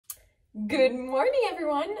Good morning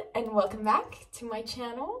everyone and welcome back to my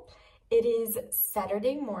channel. It is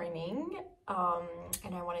Saturday morning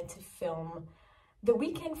and I wanted to film the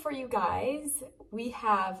weekend for you guys. We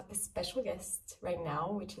have a special guest right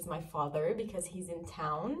now, which is my father because he's in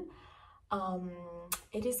town.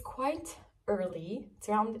 It is quite early, it's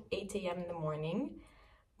around 8 a.m. in the morning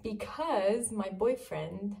because my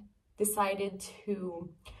boyfriend decided to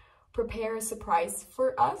prepare a surprise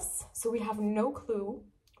for us. So we have no clue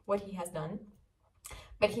what he has done,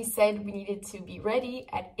 but he said we needed to be ready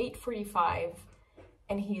at 8:45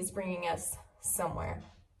 and he is bringing us somewhere.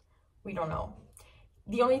 We don't know.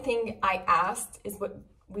 The only thing I asked is what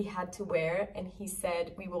we had to wear, and he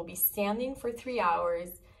said we will be standing for 3 hours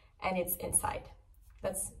and it's inside.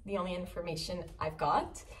 That's the only information I've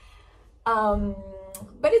got.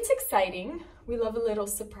 But it's exciting. We love a little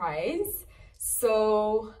surprise,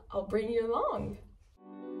 so I'll bring you along.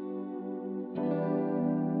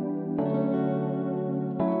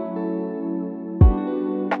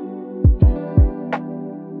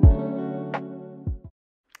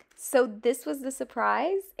 So this was the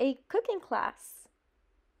surprise, a cooking class.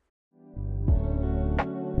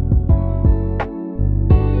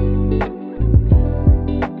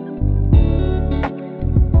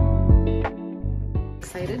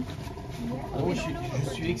 Excited? Ah, moi, je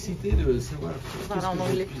suis excité de savoir qu'est-ce que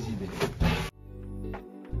je vais cuisiner.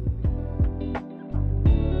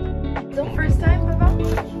 So first time, Papa?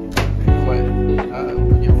 Ouais, on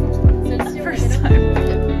peut dire first time. First time.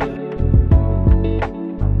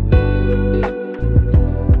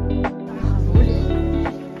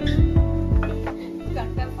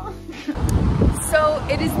 So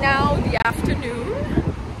it is now the afternoon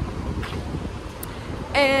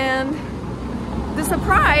and the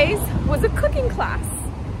surprise was a cooking class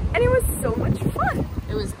and it was so much fun.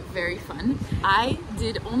 It was very fun. I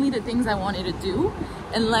did only the things I wanted to do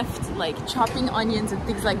and left like chopping onions and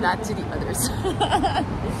things like that to the others.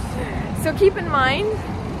 So keep in mind,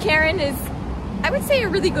 Karen is, I would say, a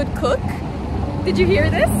really good cook. Did you hear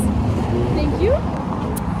this? Thank you.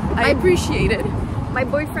 I appreciate it. My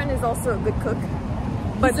boyfriend is also a good cook,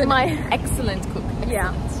 but my excellent cook. Excellent.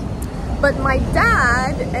 Yeah. But my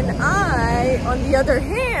dad and I, on the other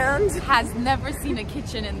hand, has never seen a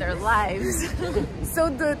kitchen in their lives. So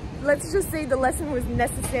let's just say the lesson was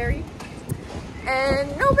necessary.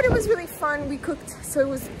 And no, but it was really fun. We cooked, so it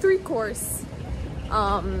was 3-course.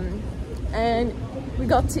 And we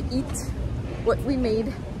got to eat what we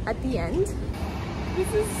made at the end.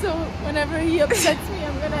 This is so, whenever he upsets me,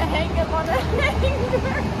 I'm gonna hang him on a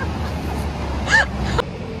hanger.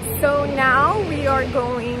 So now we are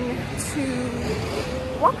going to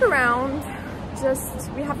walk around.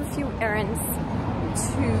 We have a few errands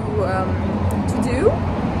to do.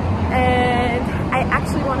 And I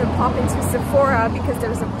actually want to pop into Sephora because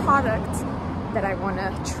there's a product that I want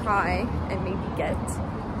to try and maybe get.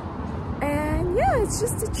 And yeah, it's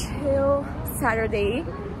just a chill Saturday.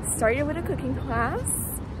 Started with a cooking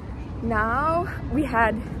class. Now we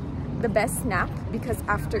had the best nap because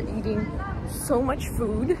after eating so much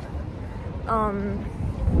food,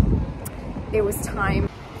 it was time.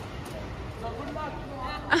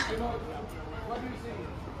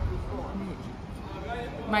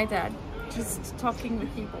 My dad, just talking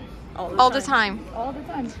with people All the time. All the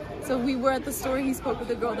time. So we were at the store, he spoke with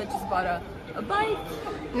a girl that just bought a bike.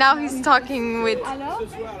 Now he's talking with...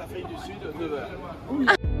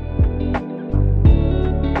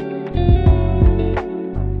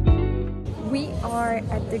 We are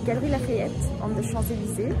at the Galeries Lafayette on the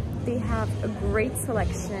Champs-Élysées. They have a great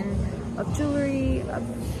selection of jewelry, of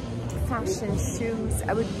fashion, shoes.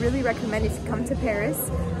 I would really recommend, if you come to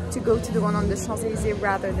Paris, to go to the one on the Champs-Élysées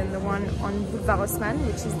rather than the one on Boulevard Haussmann,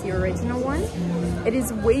 which is the original one. It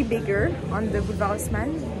is way bigger on the Boulevard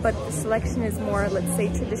Haussmann, but the selection is more, let's say,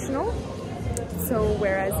 traditional. So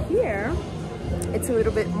whereas here, it's a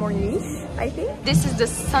little bit more niche, I think. This is the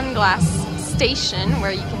sunglass station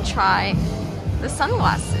where you can try the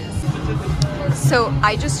sunglasses. So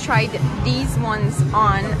I just tried these ones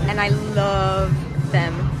on and I love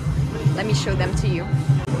them. Let me show them to you.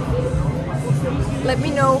 Let me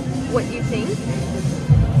know what you think.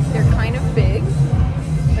 They're kind of big,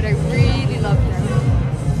 but I really love them.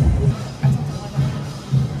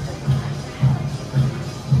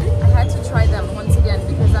 I had to try them once again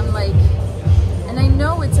because I'm like, and I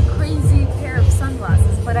know it's a crazy pair of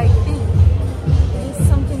sunglasses, but I think it is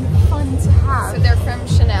something fun to have. So they're from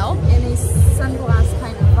Chanel? In a sunglass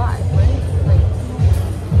kind of vibe, right? Like,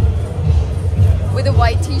 with a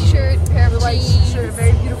white t-shirt, pair of jeans. T-shirt, a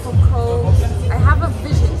very beautiful coat. I have a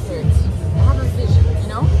vision here. I have a vision, you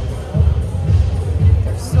know?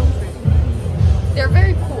 They're so pretty.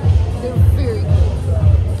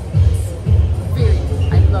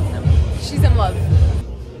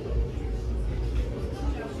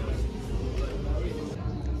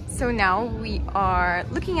 So now we are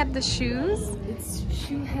looking at the shoes. It's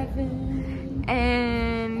shoe heaven.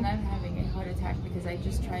 And I'm having a heart attack because I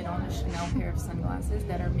just tried on a Chanel pair of sunglasses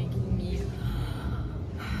that are making me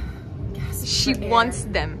gasp she for air. wants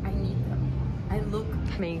them. I need them. I look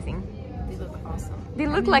Amazing. They look awesome. They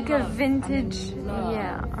look like a vintage.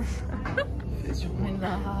 Yeah.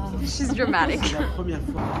 She's dramatic.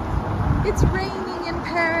 It's raining in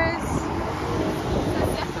Paris.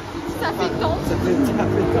 Ça fait temps. Ça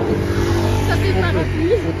fait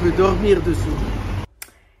parapluie. On peut dormir dessous.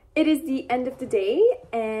 It is the end of the day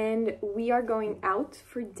and we are going out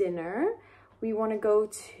for dinner. We want to go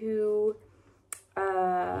to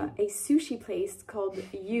a sushi place called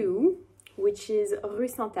You, which is Rue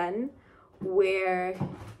Sainte-Anne, where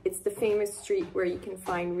it's the famous street where you can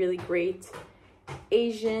find really great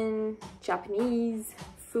Asian, Japanese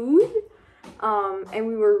food. And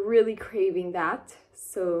we were really craving that,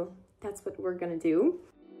 so that's what we're gonna do.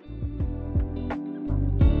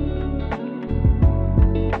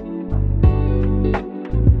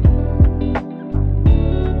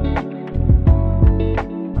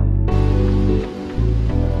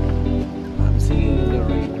 I'm singing in the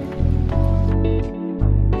rain.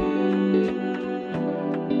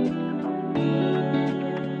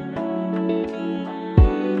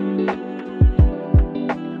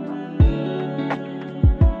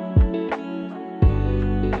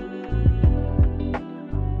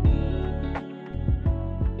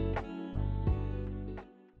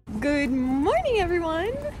 Good morning,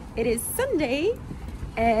 everyone. It is Sunday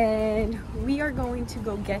and we are going to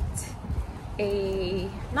go get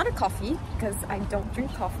not a coffee because I don't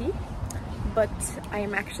drink coffee, but I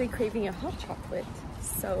am actually craving a hot chocolate.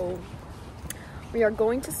 So we are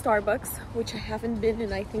going to Starbucks, which I haven't been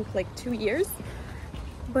in I think like 2 years.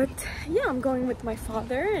 But yeah, I'm going with my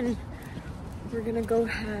father and we're gonna go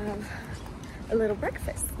have a little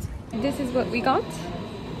breakfast. This is what we got.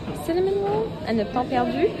 Cinnamon roll and a pain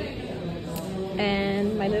perdu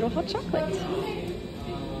and my little hot chocolate.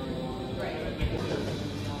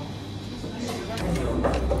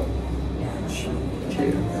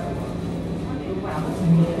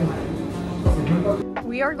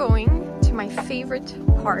 We are going to my favorite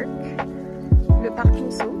park, le Parc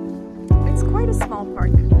Rousseau. It's quite a small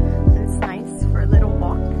park, but it's nice for a little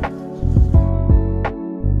walk.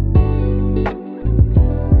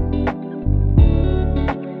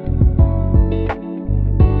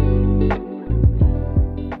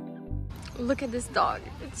 Look at this dog,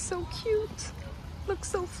 it's so cute. Looks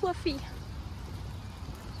so fluffy.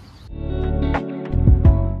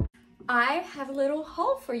 I have a little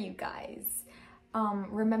haul for you guys.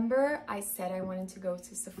 Remember I said I wanted to go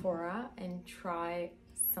to Sephora and try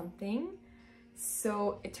something.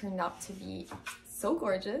 So it turned out to be so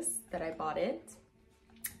gorgeous that I bought it.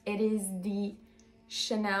 It is the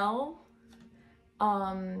Chanel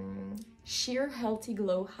Sheer Healthy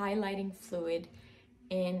Glow Highlighting Fluid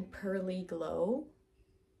in Pearly Glow.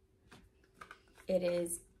 It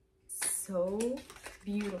is so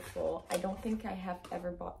beautiful. I don't think I have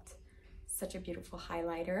ever bought such a beautiful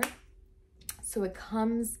highlighter. So it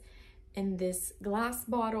comes in this glass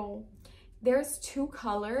bottle. There's two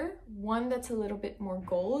colors, one that's a little bit more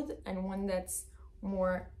gold and one that's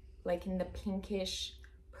more like in the pinkish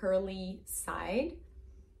pearly side.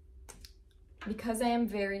 Because I am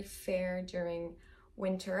very fair during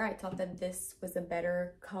winter, I thought that this was a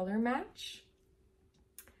better color match.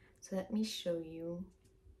 So let me show you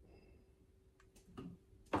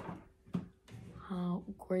how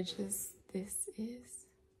gorgeous this is.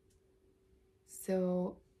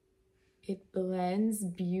 So it blends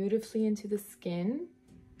beautifully into the skin,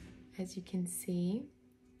 as you can see.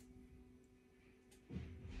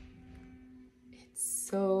 It's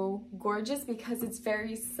so gorgeous because it's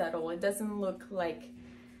very subtle. It doesn't look like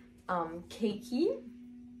cakey.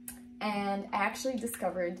 And I actually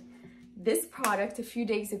discovered this product a few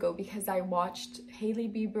days ago because I watched Hailey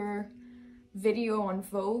Bieber video on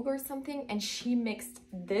Vogue or something, and she mixed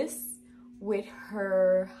this with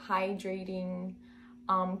her hydrating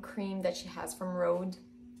cream that she has from Rhode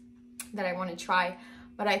that I want to try.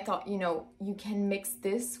 But I thought, you know, you can mix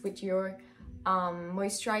this with your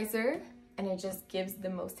moisturizer and it just gives the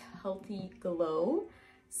most healthy glow.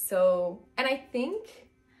 So, and I think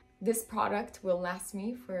this product will last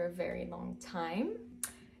me for a very long time.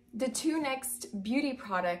 The two next beauty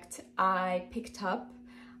products I picked up,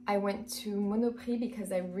 I went to Monoprix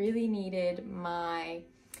because I really needed my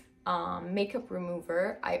makeup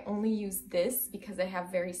remover. I only use this because I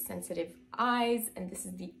have very sensitive eyes and this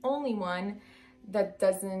is the only one that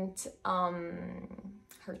doesn't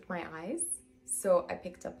hurt my eyes. So I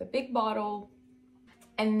picked up a big bottle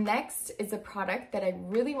And next is a product that I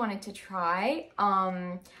really wanted to try.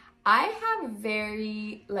 I have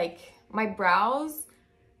very, like, my brows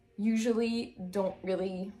usually don't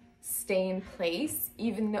really stay in place,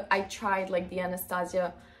 even though I tried like the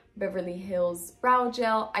Anastasia Beverly Hills brow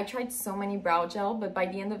gel. I tried so many brow gel, but by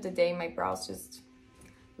the end of the day, my brows just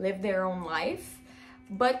live their own life.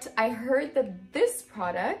 But I heard that this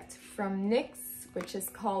product from NYX, which is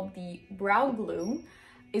called the Brow Glue,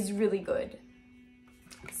 is really good.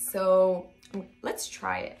 So let's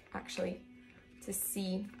try it actually to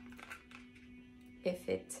see if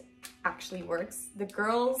it actually works. The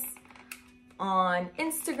girls on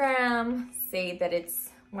Instagram say that it's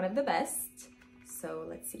one of the best. So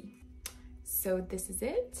let's see. So this is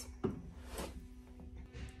it.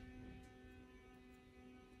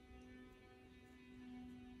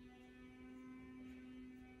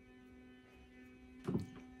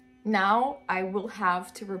 Now I will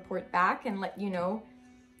have to report back and let you know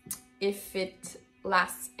if it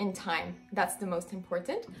lasts in time. That's the most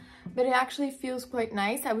important. But it actually feels quite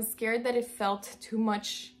nice. I was scared that it felt too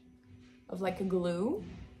much of like a glue,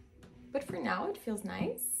 but for now it feels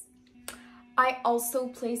nice. I also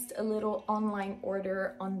placed a little online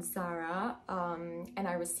order on Zara and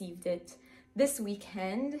I received it this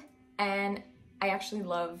weekend, and I actually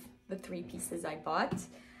love the 3 pieces I bought.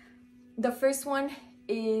 The first one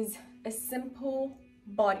is a simple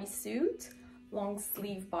bodysuit, long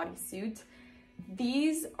sleeve bodysuit.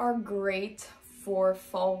 These are great for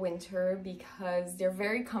fall winter because they're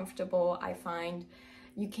very comfortable. I find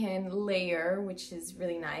you can layer, which is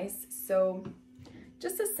really nice. So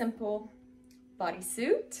just a simple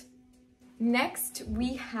bodysuit. Next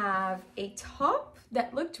we have a top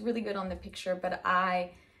that looked really good on the picture, but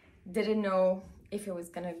I didn't know if it was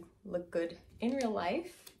gonna look good in real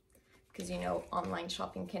life, because you know online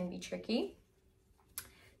shopping can be tricky.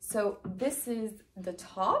 So this is the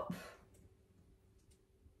top,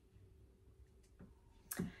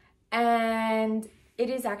 and it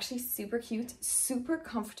is actually super cute, super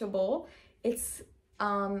comfortable. It's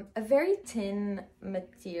a very thin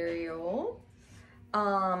material,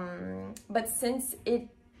 but since it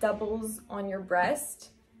doubles on your breast,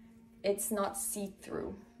 it's not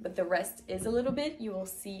see-through, but the rest is a little bit. You will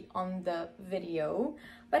see on the video.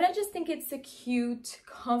 But I just think it's a cute,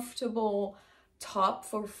 comfortable top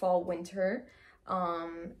for fall winter.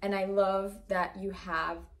 And I love that you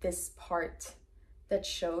have this part that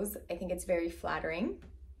shows. I think it's very flattering.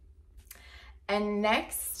 And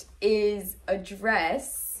next is a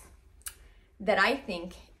dress that I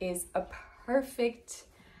think is a perfect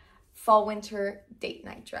fall winter date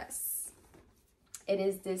night dress. It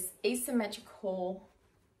is this asymmetrical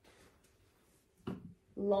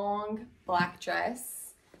long black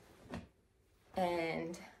dress,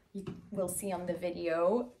 and you will see on the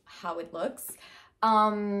video how it looks.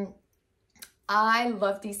 I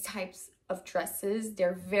love these types of dresses.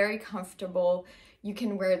 They're very comfortable. You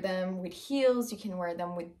can wear them with heels, you can wear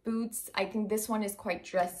them with boots. I think this one is quite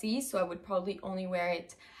dressy, so I would probably only wear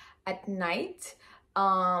it at night.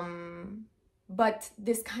 But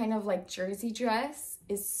this kind of like jersey dress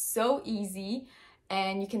is so easy,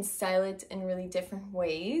 and you can style it in really different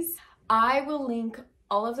ways. I will link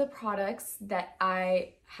all of the products that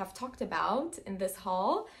I have talked about in this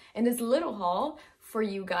haul, in this little haul, for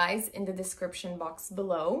you guys in the description box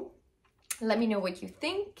below. Let me know what you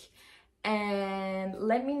think, and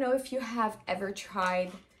let me know if you have ever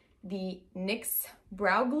tried the NYX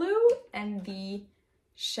brow glue and the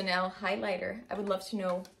Chanel highlighter. I would love to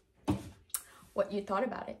know what you thought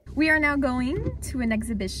about it. We are now going to an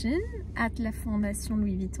exhibition at la Fondation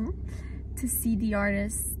Louis Vuitton to see the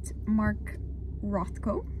artist Mark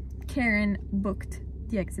Rothko. Karen booked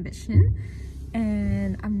the exhibition,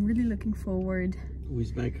 and I'm really looking forward.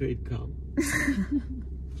 With my credit card.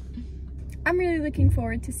 I'm really looking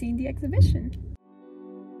forward to seeing the exhibition.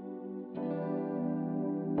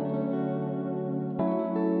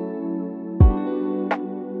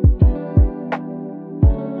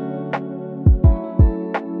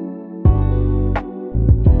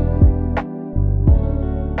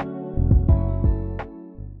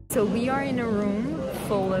 So we are in a room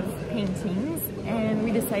full of paintings, and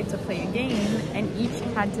we decided to play a game, and each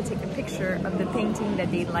had to take a picture of the painting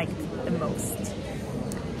that they liked the most.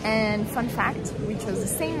 And fun fact, we chose the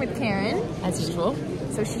same with Karen, as usual.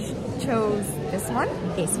 so she chose this one,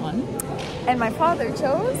 And my father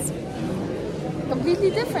chose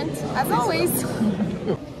completely different, as always.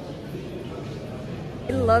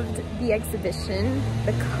 I loved the exhibition,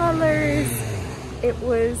 the colors. It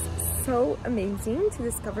was so amazing to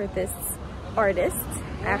discover this artist.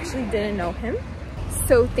 I actually didn't know him.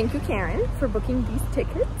 So thank you, Karen, for booking these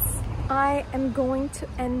tickets. I am going to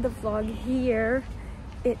end the vlog here.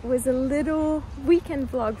 It was a little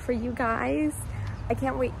weekend vlog for you guys. I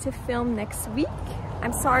can't wait to film next week.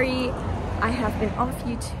 I'm sorry I have been off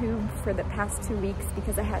YouTube for the past 2 weeks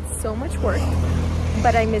because I had so much work,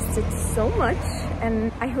 but I missed it so much,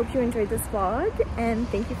 and I hope you enjoyed this vlog, and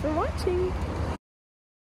thank you for watching.